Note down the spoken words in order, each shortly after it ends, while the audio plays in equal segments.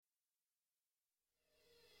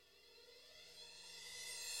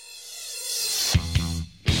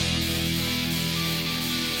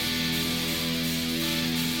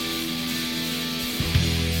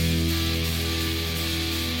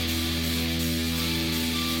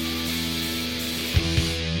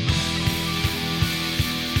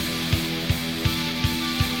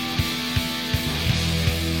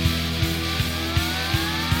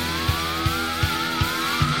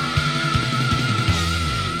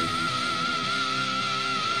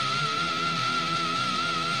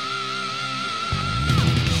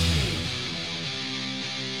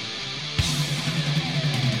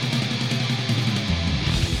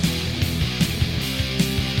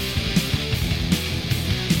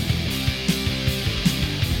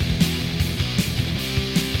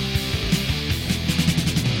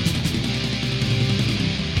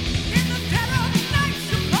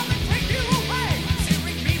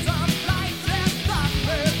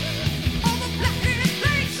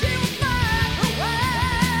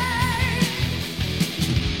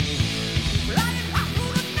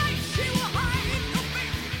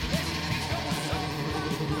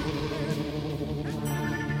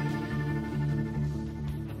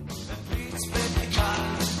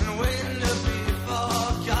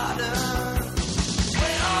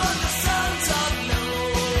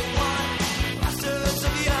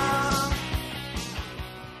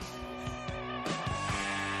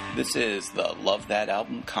This is the Love That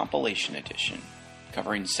Album Compilation Edition,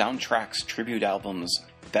 covering soundtracks, tribute albums,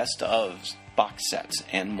 best ofs, box sets,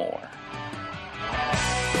 and more.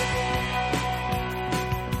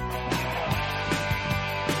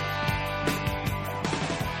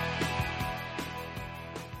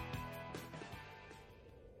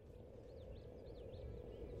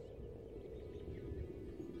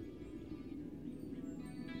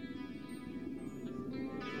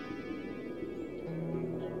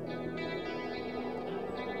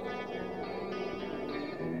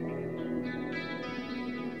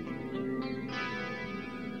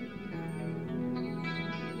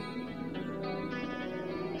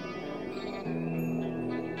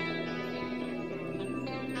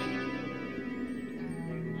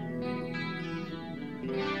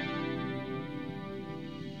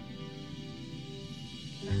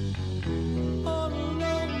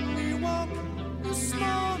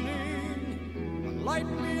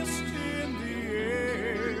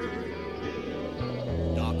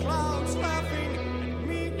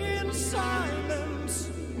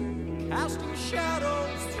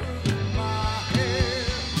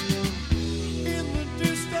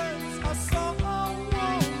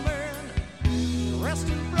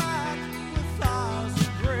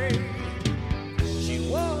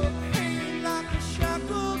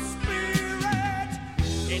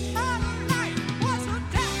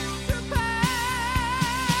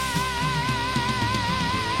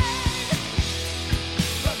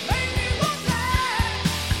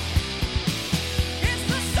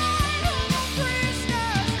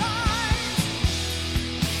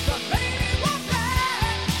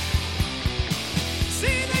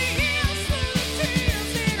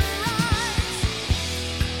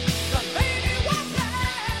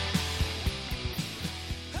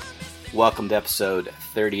 Welcome to episode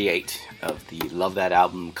 38 of the Love That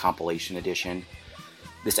Album Compilation Edition.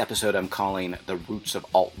 This episode I'm calling The Roots of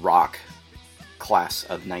Alt-Rock, Class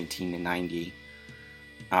of 1990.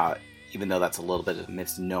 Even though that's a little bit of a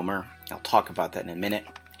misnomer, I'll talk about that in a minute.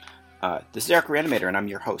 This is Eric Reanimator, and I'm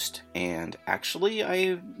your host. And actually,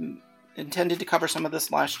 I intended to cover some of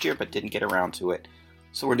this last year, but didn't get around to it,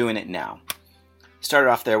 so we're doing it now.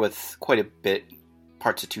 Started off there with quite a bit,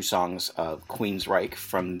 parts of two songs of Queensryche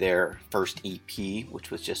from their first EP, which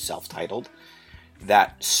was just self-titled.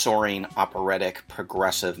 That soaring, operatic,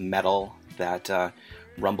 progressive metal that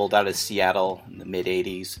rumbled out of Seattle in the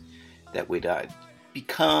mid-'80s that would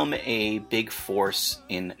become a big force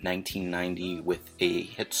in 1990 with a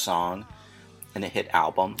hit song and a hit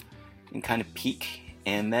album, and kind of peak,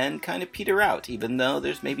 and then kind of peter out, even though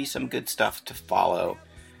there's maybe some good stuff to follow.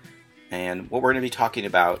 And what we're going to be talking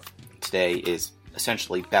about today is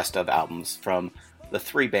essentially best of albums from the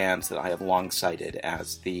three bands that I have long cited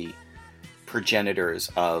as the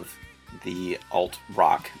progenitors of the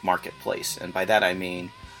alt-rock marketplace. And by that I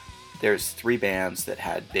mean there's three bands that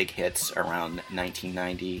had big hits around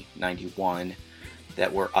 1990, 91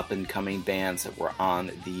 that were up-and-coming bands that were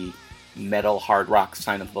on the metal hard rock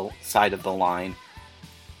side of the line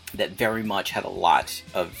that very much had a lot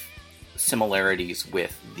of similarities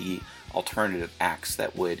with the alternative acts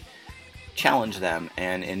that would challenge them,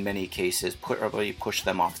 and in many cases probably push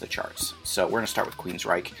them off the charts. So we're going to start with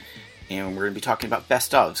Queensryche, and we're going to be talking about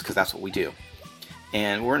best ofs, because that's what we do.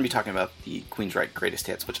 And we're going to be talking about the Queensryche greatest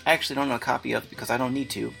hits, which I actually don't have a copy of because I don't need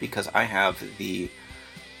to, because I have the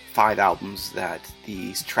 5 albums that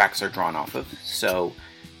these tracks are drawn off of. So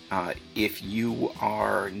if you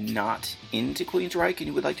are not into Queensryche and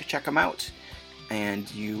you would like to check them out, and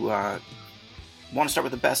you want to start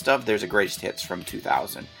with the best of, there's a greatest hits from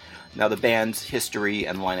 2000. Now, the band's history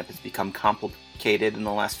and lineup has become complicated in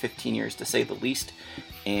the last 15 years, to say the least,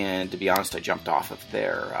 and to be honest, I jumped off of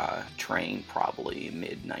their train probably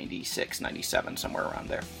mid-96, 97, somewhere around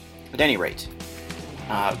there. At any rate,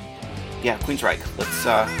 Queensryche, let's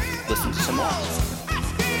listen to some more.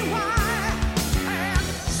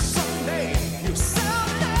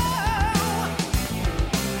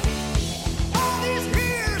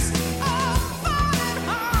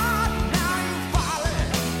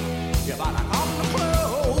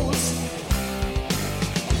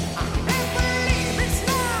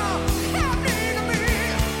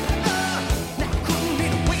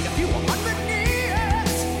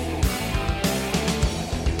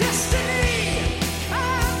 Destiny, I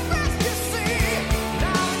rest you see.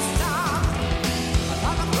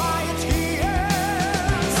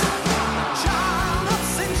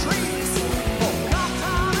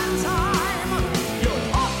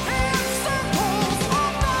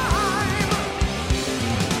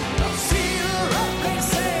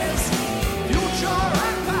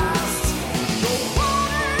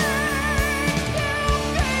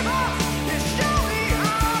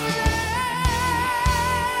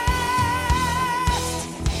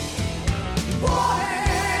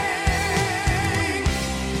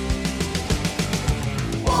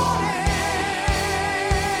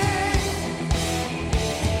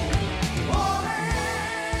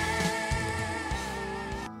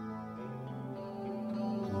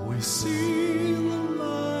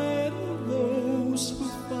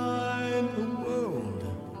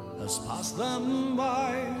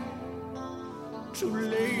 too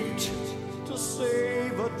late to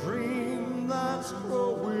save a dream that's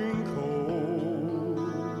growing cold.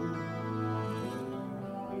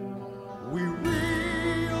 We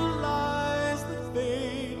realize that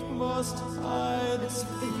fate must hide its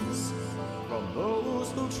face from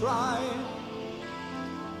those who try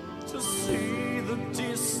to see the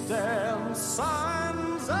distant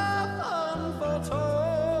signs of unforetold.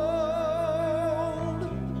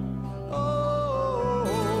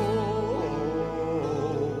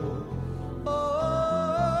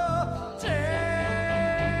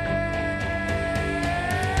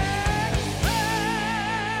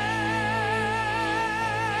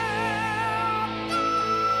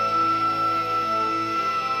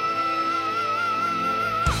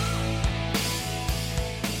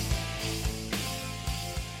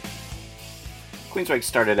 Queensryche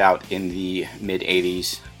started out in the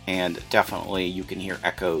mid-'80s, and definitely you can hear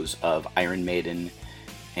echoes of Iron Maiden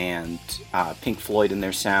and Pink Floyd in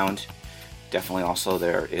their sound. Definitely also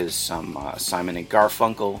there is some Simon and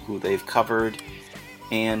Garfunkel, who they've covered,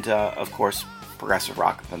 and of course progressive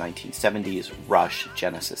rock of the 1970s, Rush,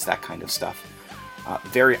 Genesis, that kind of stuff.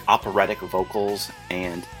 Very operatic vocals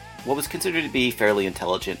and what was considered to be fairly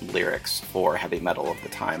intelligent lyrics for heavy metal of the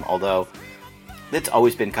time, although it's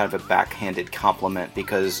always been kind of a backhanded compliment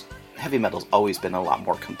because heavy metal's always been a lot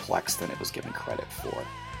more complex than it was given credit for.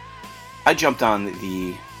 I jumped on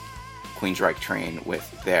the Queensryche train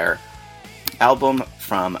with their album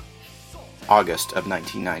from August of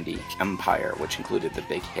 1990, Empire, which included the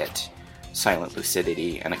big hit Silent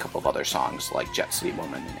Lucidity and a couple of other songs like Jet City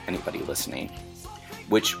Woman and Anybody Listening,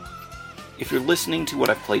 which, if you're listening to what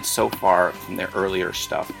I've played so far from their earlier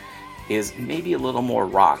stuff, is maybe a little more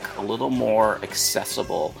rock, a little more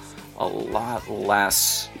accessible, a lot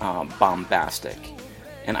less bombastic.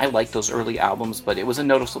 And I like those early albums, but it was a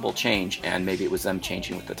noticeable change, and maybe it was them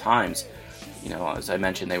changing with the times. You know, as I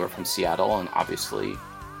mentioned, they were from Seattle, and obviously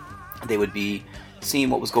they would be seeing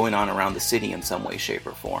what was going on around the city in some way, shape,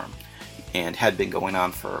 or form, and had been going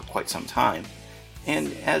on for quite some time.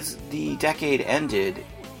 And as the decade ended,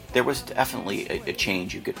 there was definitely a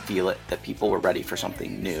change. You could feel it, that people were ready for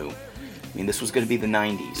something new. I mean, this was going to be the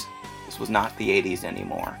 90s. This was not the 80s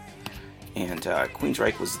anymore. And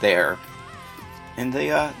Queensryche was there, and they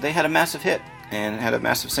had a massive hit, and had a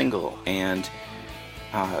massive single, and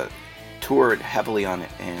toured heavily on it,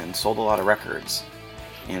 and sold a lot of records.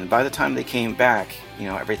 And by the time they came back, you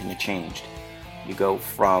know, everything had changed. You go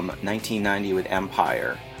from 1990 with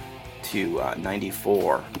Empire to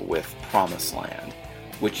 94 with Promised Land,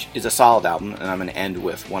 which is a solid album, and I'm going to end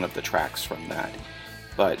with one of the tracks from that.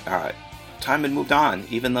 But time had moved on,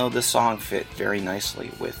 even though this song fit very nicely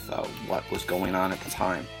with what was going on at the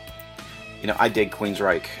time. You know, I dig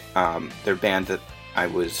Queensryche. They're a band that I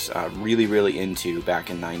was really, really into back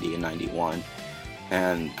in 90 and 91,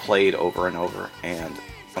 and played over and over. And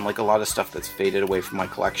unlike a lot of stuff that's faded away from my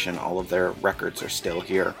collection, all of their records are still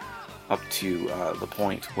here, up to the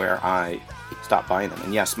point where I stopped buying them.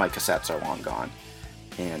 And yes, my cassettes are long gone,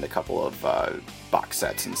 and a couple of box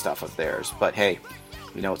sets and stuff of theirs. But hey,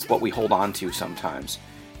 you know, it's what we hold on to sometimes.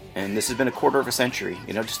 And this has been a quarter of a century.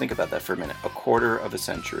 You know, just think about that for a minute. A quarter of a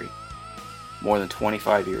century. More than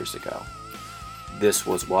 25 years ago. This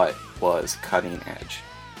was what was cutting edge.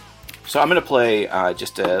 So I'm going to play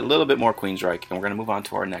just a little bit more Queensryche, and we're going to move on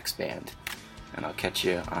to our next band. And I'll catch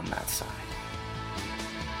you on that side.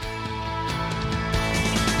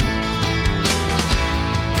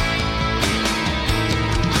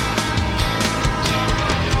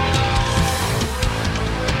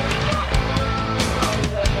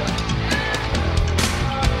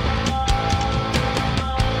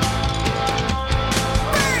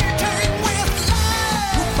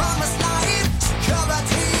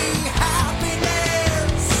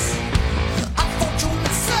 Happiness,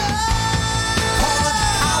 all the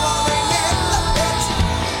power in it.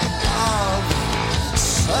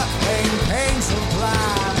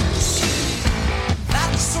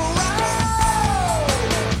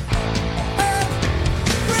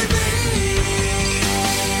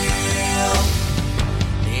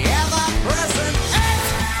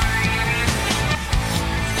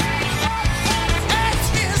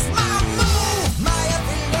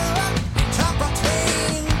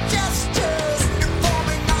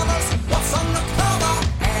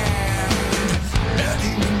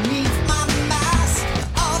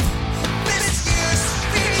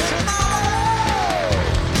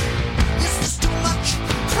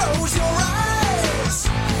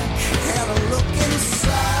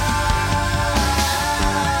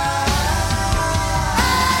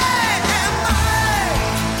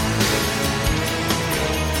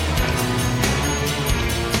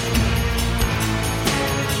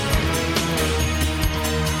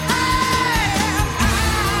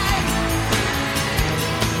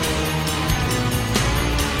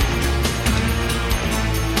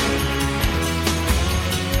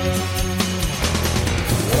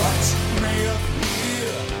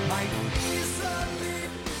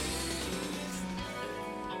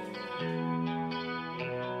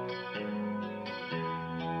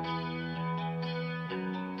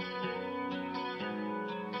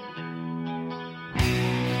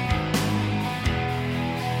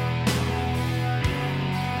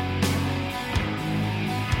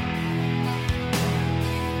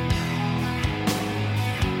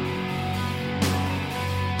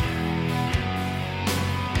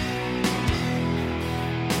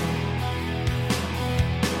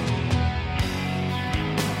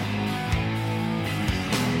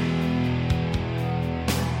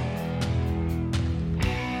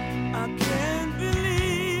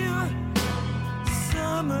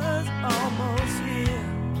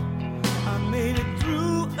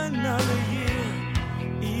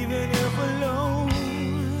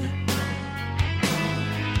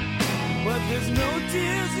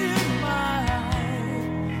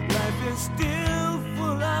 is still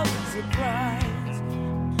full of surprise.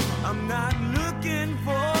 I'm not looking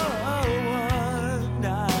for a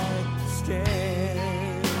one-night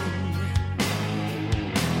stand.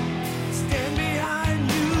 Stand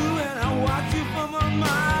behind you and I watch you from a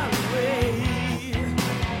mile away,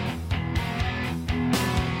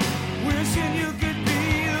 wishing you could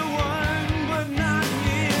be the one, but not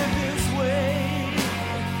near this way.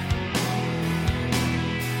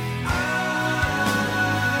 I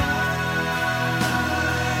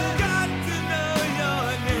got to know your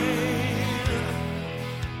name.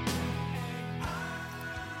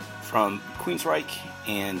 From Queensryche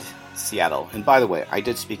and Seattle. And by the way, I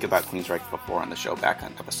did speak about Queensryche before on the show back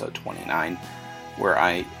on episode 29, where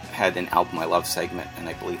I had an album I love segment, and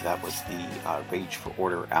I believe that was the Rage for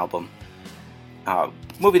Order album.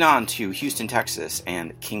 Moving on to Houston, Texas,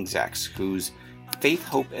 and King's X, whose Faith,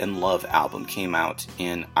 Hope, and Love album came out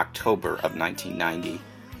in October of 1990,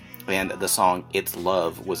 and the song It's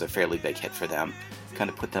Love was a fairly big hit for them, kind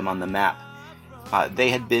of put them on the map. They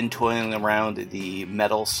had been toiling around the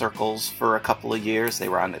metal circles for a couple of years. They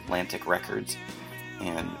were on Atlantic Records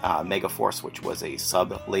and Megaforce, which was a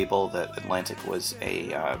sub-label that Atlantic was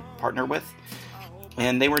a partner with.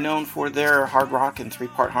 And they were known for their hard rock and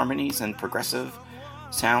three-part harmonies and progressive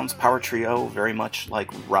sounds. Power trio, very much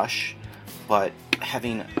like Rush, but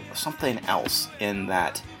having something else in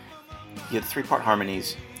that you had three-part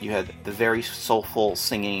harmonies, you had the very soulful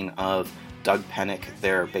singing of Doug Pennick,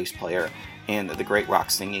 their bass player, and the great rock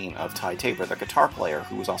singing of Ty Tabor, the guitar player,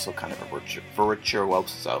 who was also kind of a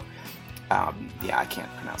virtuoso. I can't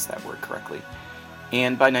pronounce that word correctly.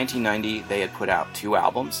 And by 1990, they had put out 2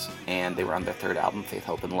 albums, and they were on their 3rd album, Faith,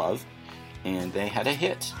 Hope, and Love, and they had a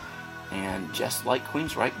hit. And just like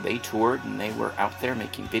Queensryche, they toured, and they were out there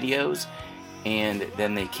making videos, and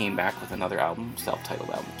then they came back with another album, self-titled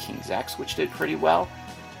album, King's X, which did pretty well.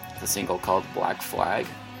 The single called Black Flag.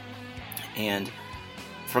 And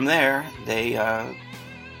from there, they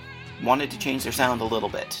wanted to change their sound a little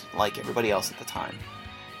bit, like everybody else at the time.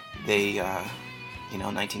 They,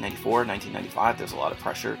 1994, 1995, there's a lot of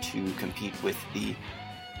pressure to compete with the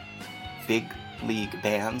big league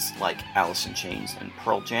bands like Alice in Chains and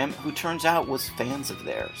Pearl Jam, who turns out was fans of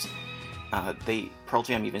theirs. Pearl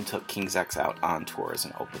Jam even took King's X out on tour as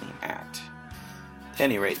an opening act. At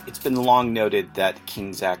any rate, it's been long noted that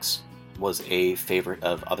King's X was a favorite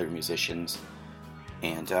of other musicians,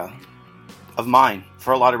 and of mine,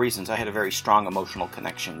 for a lot of reasons. I had a very strong emotional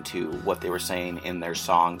connection to what they were saying in their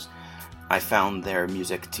songs. I found their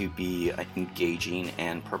music to be engaging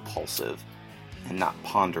and propulsive, and not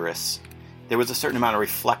ponderous. There was a certain amount of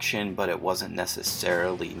reflection, but it wasn't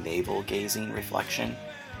necessarily navel-gazing reflection,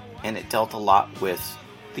 and it dealt a lot with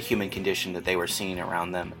the human condition that they were seeing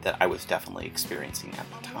around them that I was definitely experiencing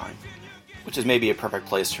at the time, which is maybe a perfect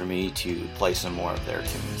place for me to play some more of their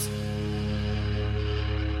tunes.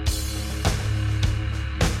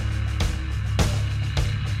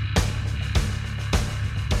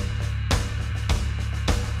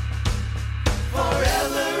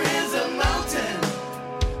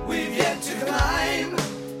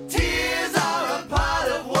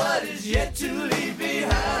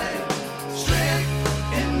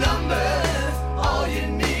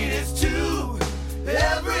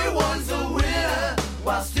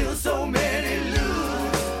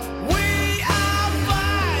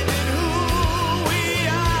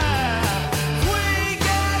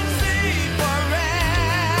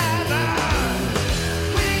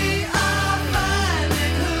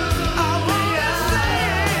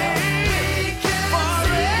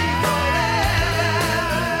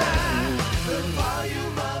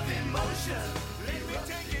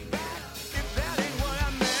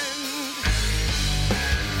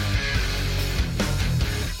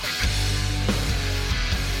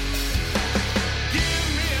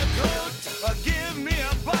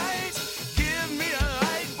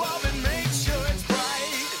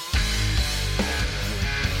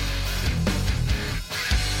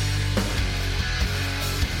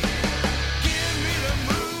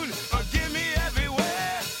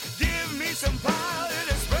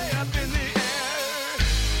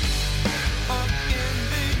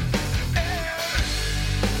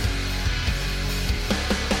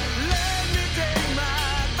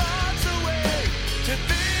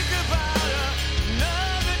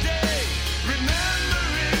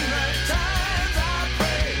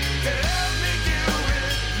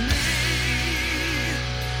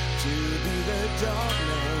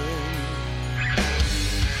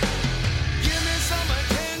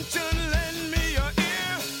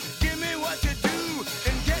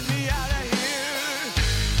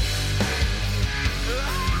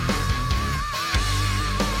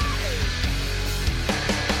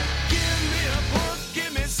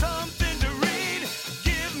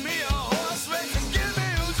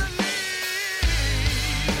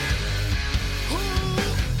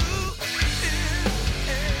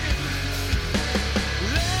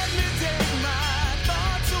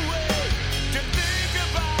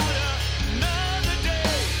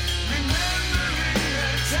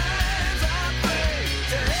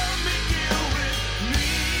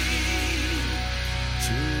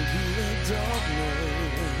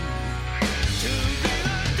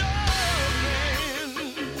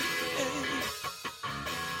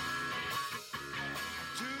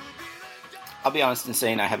 I'll be honest in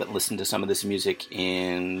saying I haven't listened to some of this music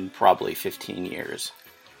in probably 15 years.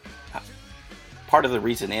 Part of the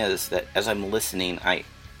reason is that as I'm listening, I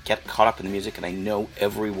get caught up in the music and I know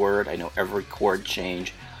every word, I know every chord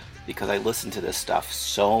change, because I listened to this stuff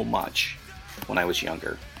so much when I was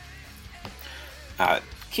younger.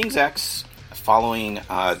 King's X, following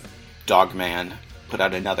Dogman, put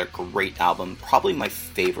out another great album, probably my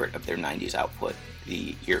favorite of their 90s output,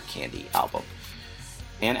 the Ear Candy album.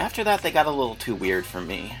 And after that, they got a little too weird for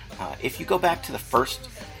me. If you go back to the first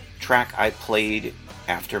track I played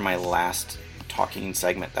after my last talking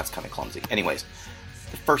segment, that's kind of clumsy. Anyways,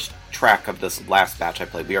 the first track of this last batch I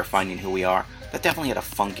played, We Are Finding Who We Are, that definitely had a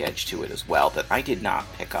funk edge to it as well that I did not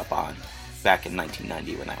pick up on back in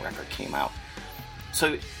 1990 when that record came out.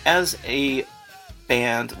 So as a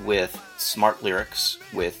band with smart lyrics,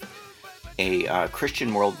 with a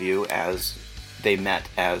Christian worldview, as they met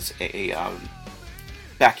as a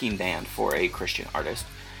backing band for a Christian artist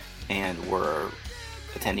and were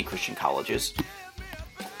attending Christian colleges,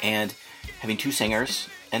 and having two singers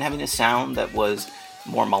and having a sound that was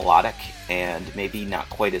more melodic and maybe not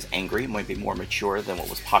quite as angry, maybe more mature than what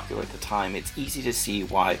was popular at the time, it's easy to see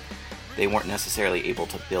why they weren't necessarily able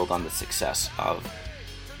to build on the success of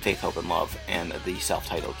Faith, Hope, and Love and the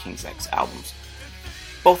self-titled King's X albums,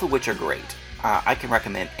 both of which are great. I can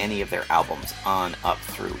recommend any of their albums on up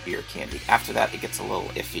through Ear Candy. After that, it gets a little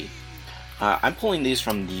iffy. I'm pulling these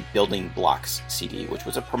from the Building Blocks CD, which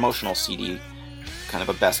was a promotional CD, kind of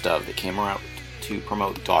a best of, that came out to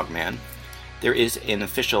promote Dogman. There is an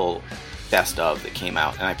official best of that came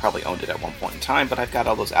out, and I probably owned it at one point in time, but I've got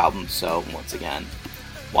all those albums, so once again,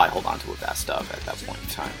 why hold on to a best of at that point in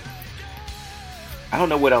time? I don't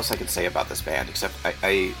know what else I could say about this band, except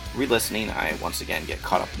I re-listening, I once again get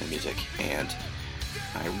caught up in the music, and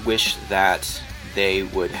I wish that they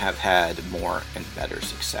would have had more and better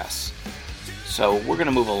success. So we're going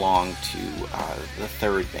to move along to the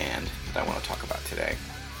third band that I want to talk about today.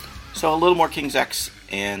 So a little more King's X,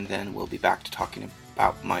 and then we'll be back to talking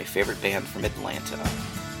about my favorite band from Atlanta.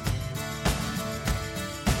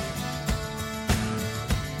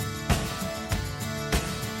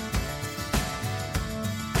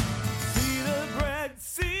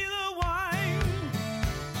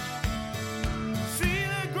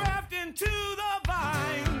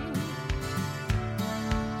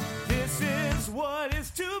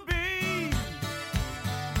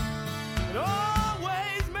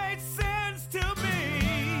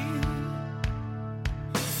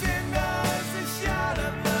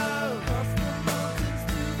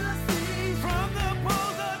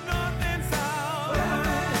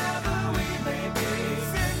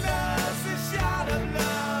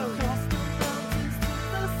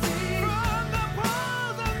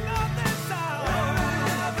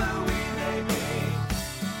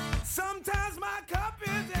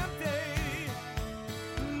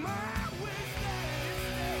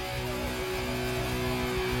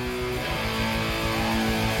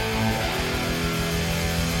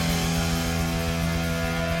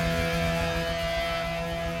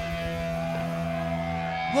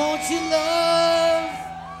 Won't you love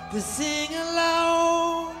to sing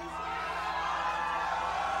along?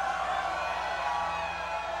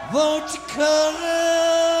 Won't you come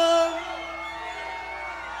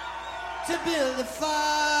to build a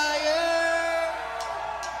fire?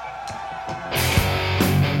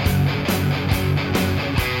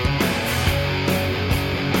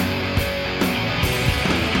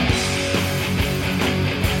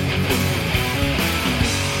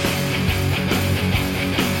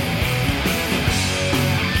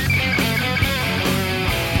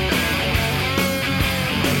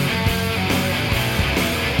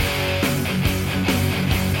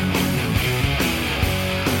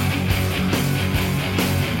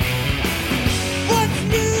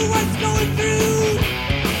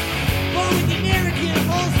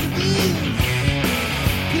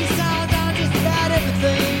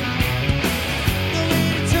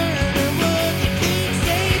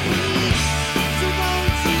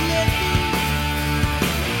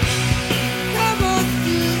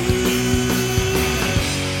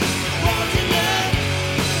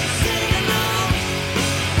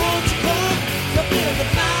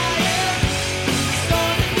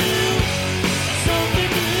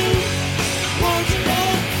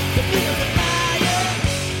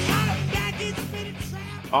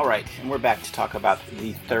 Alright, and we're back to talk about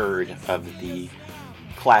the third of the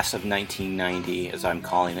class of 1990, as I'm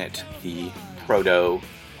calling it, the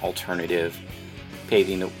proto-alternative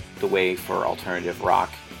paving the way for alternative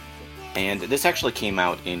rock. And this actually came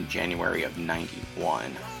out in January of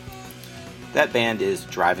 '91. That band is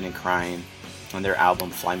Drivin' and Cryin', and their album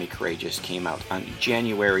Fly Me Courageous came out on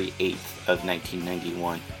January 8th of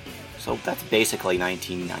 1991. So that's basically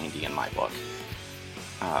 1990 in my book.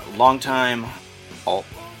 Longtime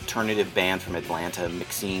alternative band from Atlanta,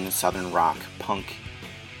 mixing southern rock, punk.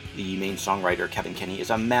 The main songwriter, Kevin Kenny, is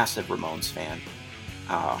a massive Ramones fan.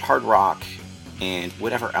 Hard rock, and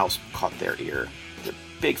whatever else caught their ear. They're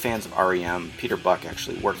big fans of R.E.M. Peter Buck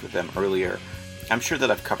actually worked with them earlier. I'm sure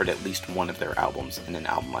that I've covered at least one of their albums in an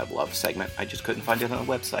Album I Love segment. I just couldn't find it on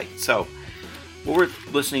the website. So, what we're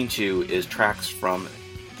listening to is tracks from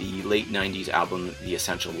the late 90s album The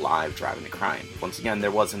Essential Live Drivin' and Cryin'. Once again,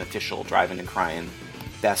 there was an official Drivin' and Cryin'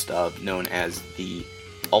 best of known as the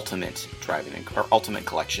Ultimate Ultimate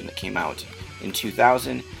Collection that came out in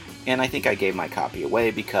 2000, and I think I gave my copy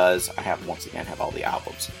away because I have all the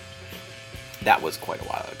albums. That was quite a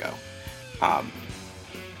while ago.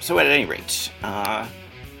 So at any rate,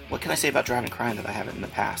 what can I say about Drivin' and Cryin' that I haven't in the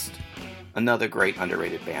past? Another great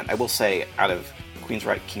underrated band. I will say, out of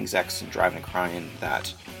Queensryche, King's X, and Drivin' and Cryin',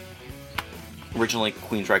 that originally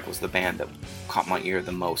Queensryche was the band that caught my ear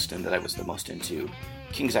the most and that I was the most into.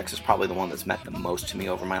 King's X is probably the one that's meant the most to me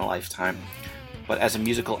over my lifetime. But as a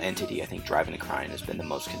musical entity, I think Drivin' and Cryin' has been the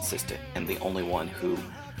most consistent and the only one who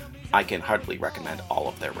I can heartily recommend all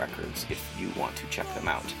of their records if you want to check them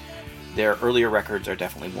out. Their earlier records are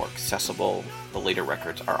definitely more accessible. The later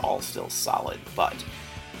records are all still solid, but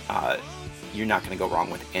you're not going to go wrong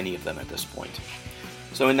with any of them at this point.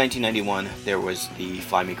 So in 1991, there was the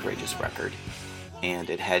Fly Me Courageous record, and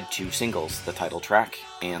it had two singles, the title track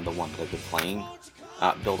and the one that I've been playing,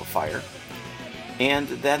 Build a Fire. And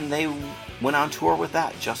then they went on tour with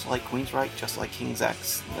that, just like Queensryche, just like King's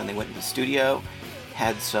X. Then they went into the studio,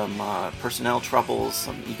 had some personnel troubles,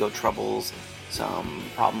 some ego troubles, some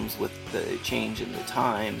problems with the change in the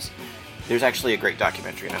times. There's actually a great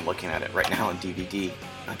documentary, and I'm looking at it right now on DVD.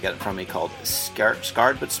 I've got it from me, called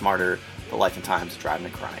Scarred But Smarter, The Life and Times of Drivin'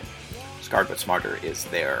 and Cryin'. Scarred But Smarter is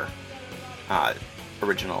their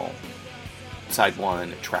original side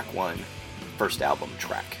one, track one, first album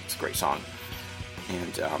track. It's a great song.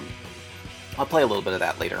 And I'll play a little bit of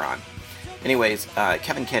that later on. Anyways,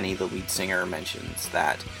 Kevin Kenny, the lead singer, mentions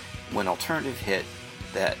that when alternative hit,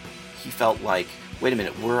 that he felt like, wait a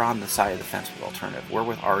minute, we're on the side of the fence with alternative. We're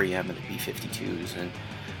with R.E.M. and the B-52s and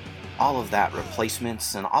all of that,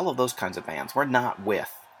 Replacements and all of those kinds of bands. We're not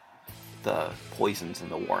with the Poisons and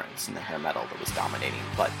the Warrants and the hair metal that was dominating,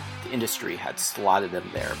 but the industry had slotted them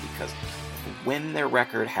there because when their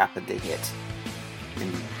record happened to hit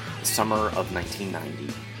in the summer of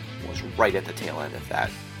 1990 was right at the tail end of that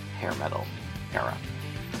hair metal era.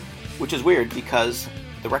 Which is weird because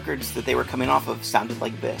the records that they were coming off of sounded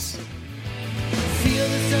like this. Feel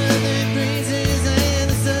the southern breezes and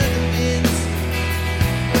the southern winds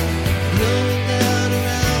blowing down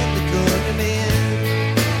around the corner man.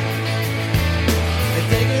 And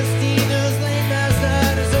D'Agostino's lane last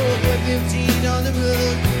night is over 15 on the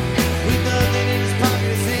road, with nothing in his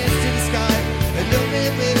pocket, his hands to the sky, and no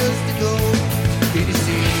man else to go. Did you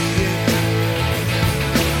see it?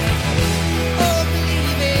 Oh,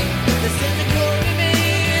 believe me, the Santa Clara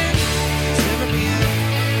man has never been.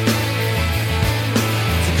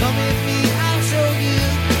 Come with me, I'll show you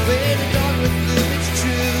where the dark with blue is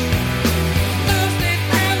true. Lost and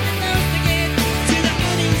found and lost again to the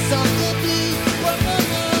honeysuckle blue. Whoa, whoa,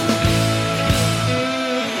 whoa.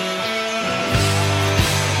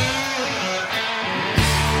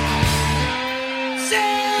 So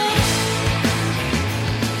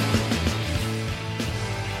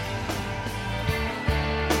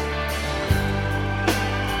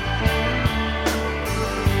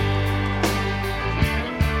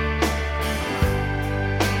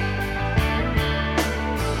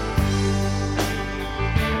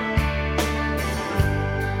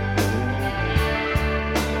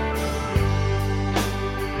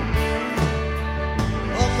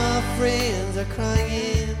friends are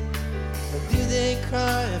crying, or do they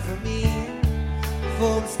cry for me?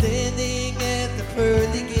 For I'm standing at the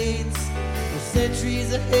pearly gates, with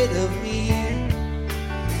centuries ahead of me.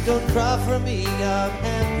 Don't cry for me, I'm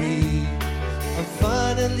happy, I'm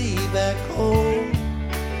finally back home.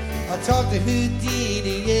 I talked to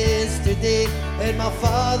Houdini yesterday, and my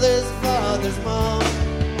father's mom.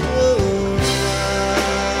 Oh,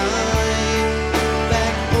 I'm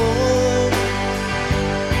back home.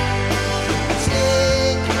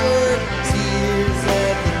 Take your tears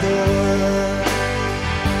at the door.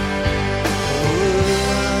 Oh,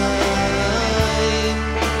 I'm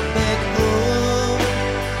back home.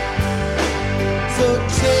 So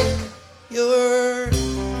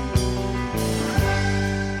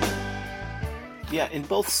Yeah, in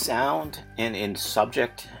both sound and in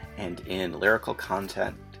subject and in lyrical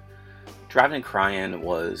content, Driving and Crying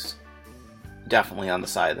was definitely on the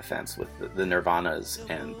side of the fence with the Nirvanas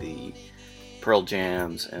and the Pearl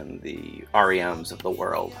Jams and the REMs of the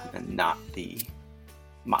world, and not the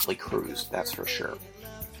Motley Crues, that's for sure.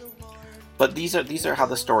 But these are how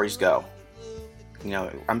the stories go. You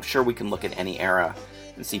know, I'm sure we can look at any era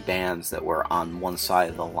and see bands that were on one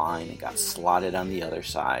side of the line and got slotted on the other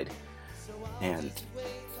side. And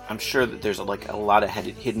I'm sure that there's like a lot of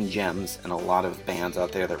hidden gems and a lot of bands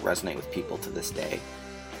out there that resonate with people to this day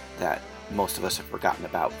that most of us have forgotten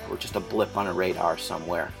about, or just a blip on a radar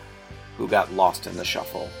somewhere, who got lost in the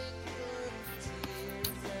shuffle.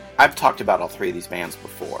 I've talked about all three of these bands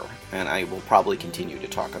before, and I will probably continue to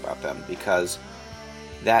talk about them, because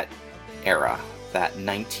that era, that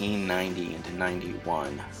 1990 into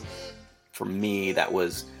 91, for me, that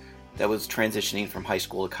was transitioning from high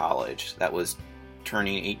school to college. That was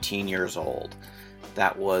turning 18 years old.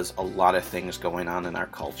 That was a lot of things going on in our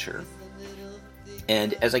culture.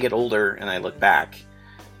 And as I get older and I look back,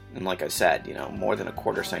 and like I said, you know, more than a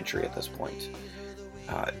quarter century at this point,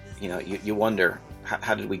 you know, you wonder,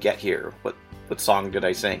 how did we get here? What song did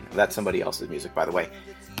I sing? That's somebody else's music, by the way.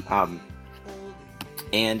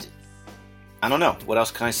 And I don't know, what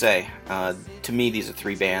else can I say? To me, these are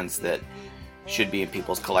three bands that should be in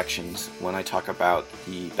people's collections. When I talk about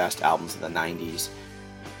the best albums of the 90s,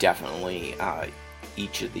 definitely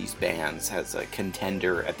each of these bands has a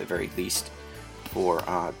contender at the very least for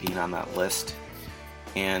being on that list.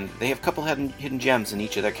 And they have a couple hidden gems in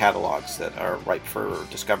each of their catalogs that are ripe for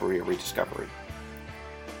discovery or rediscovery.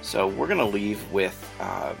 So we're going to leave with,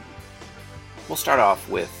 we'll start off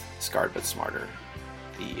with Scarred But Smarter,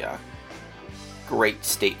 the great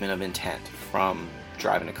statement of intent from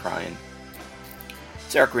Driving and Crying.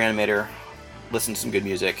 It's Eric Reanimator. Listen to some good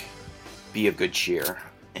music, be of good cheer,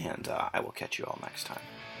 and I will catch you all next time.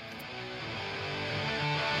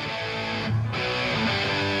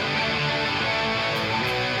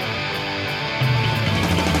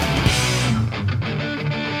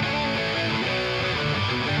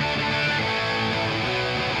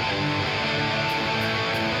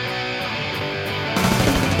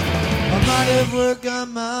 I'm out of work,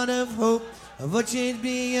 I'm out of hope, of what change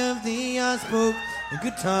be of thee I spoke. The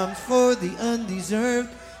good times for the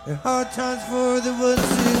undeserved, the hard times for the ones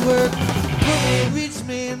who work. Poor man, rich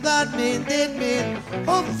man, blind man, dead man,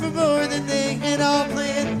 hoping for more than they had all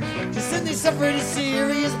planned. Just then they suffered a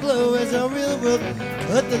serious blow as our real world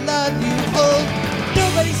cut the line you hold.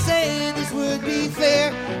 Nobody said this would be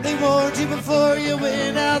fair. They warned you before you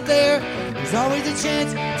went out there. There's always a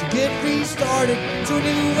chance to get restarted to a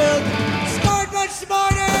new world. Scarred but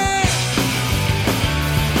smarter.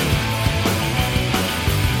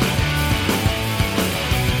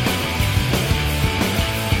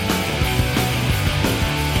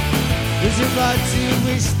 Is it right to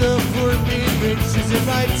wish the poor man rich? Is it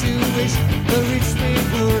right to wish the rich man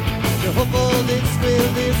poor? The hopeful it's real.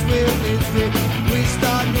 We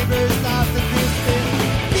start neighbors not the distance.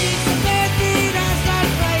 These bad feet I start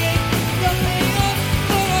crying. Don't lay up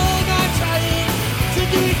for all not trying to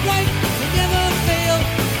do it right, to never fail.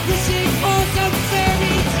 Wishing for some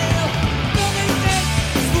fairy tale. Nobody said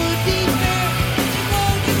this would be fair. You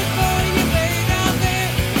won't give it for you laid out there.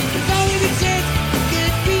 There's always a chance to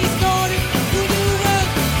get restarted. You do well,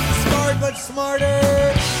 scarred but smarter.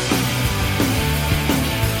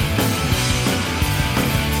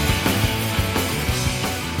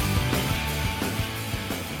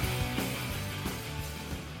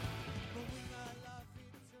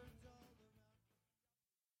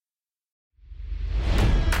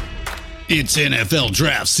 It's NFL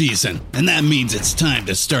draft season, and that means it's time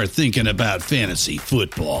to start thinking about fantasy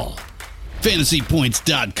football.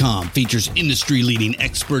 FantasyPoints.com features industry-leading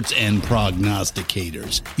experts and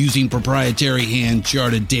prognosticators using proprietary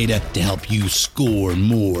hand-charted data to help you score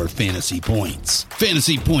more fantasy points.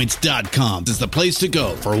 FantasyPoints.com is the place to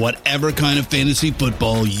go for whatever kind of fantasy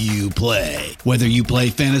football you play. Whether you play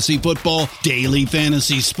fantasy football, daily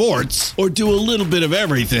fantasy sports, or do a little bit of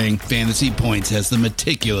everything, Fantasy Points has the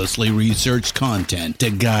meticulously researched content to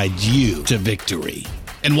guide you to victory.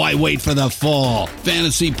 And why wait for the fall?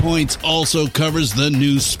 Fantasy Points also covers the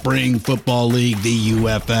new spring football league, the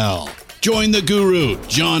UFL. Join the guru,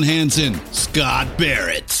 John Hansen, Scott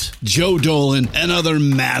Barrett, Joe Dolan, and other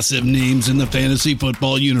massive names in the fantasy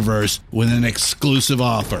football universe with an exclusive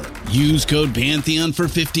offer. Use code Pantheon for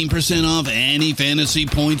 15% off any Fantasy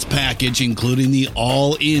Points package, including the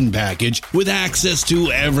all-in package, with access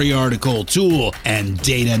to every article, tool, and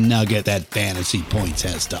data nugget that Fantasy Points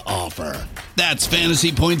has to offer. That's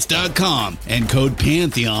fantasypoints.com and code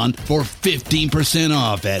Pantheon for 15%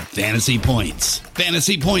 off at Fantasy Points.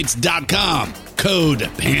 Fantasypoints.com. Code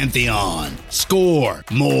Pantheon. Score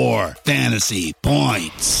more fantasy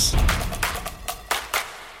points.